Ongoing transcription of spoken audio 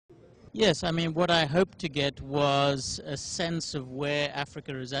Yes, I mean, what I hoped to get was a sense of where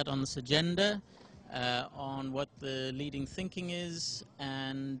Africa is at on this agenda, on what the leading thinking is,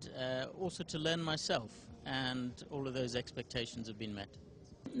 and also to learn myself. And all of those expectations have been met.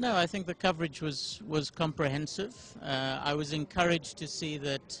 No, I think the coverage was comprehensive. I was encouraged to see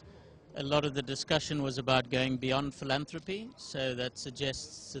that a lot of the discussion was about going beyond philanthropy, so that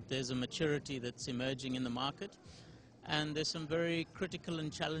suggests that there's a maturity that's emerging in the market. And there's some very critical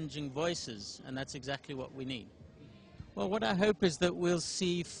and challenging voices, and that's exactly what we need. Well, what I hope is that we'll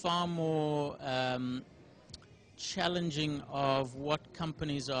see far more challenging of what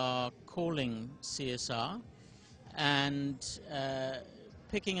companies are calling CSR, and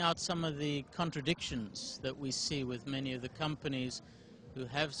picking out some of the contradictions that we see with many of the companies who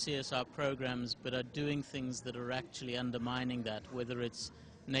have CSR programs but are doing things that are actually undermining that, whether it's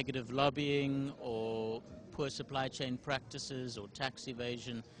negative lobbying or poor supply chain practices or tax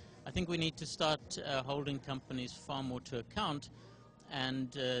evasion. I think we need to start holding companies far more to account,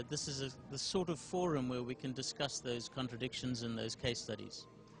 and this is the sort of forum where we can discuss those contradictions in those case studies.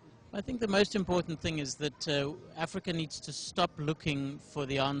 I think the most important thing is that Africa needs to stop looking for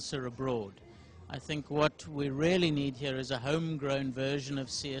the answer abroad. I think what we really need here is a homegrown version of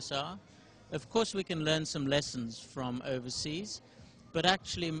CSR. Of course we can learn some lessons from overseas, but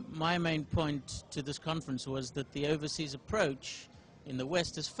actually my main point to this conference was that the overseas approach in the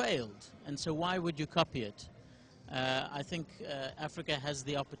West has failed, and so why would you copy it? I think Africa has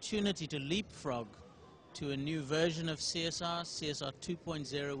the opportunity to leapfrog to a new version of CSR, CSR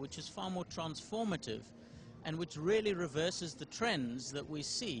 2.0, which is far more transformative and which really reverses the trends that we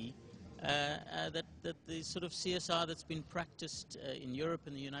see, that the sort of CSR that's been practiced in Europe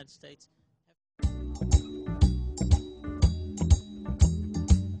and the United States. So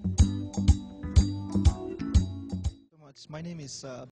much. My name is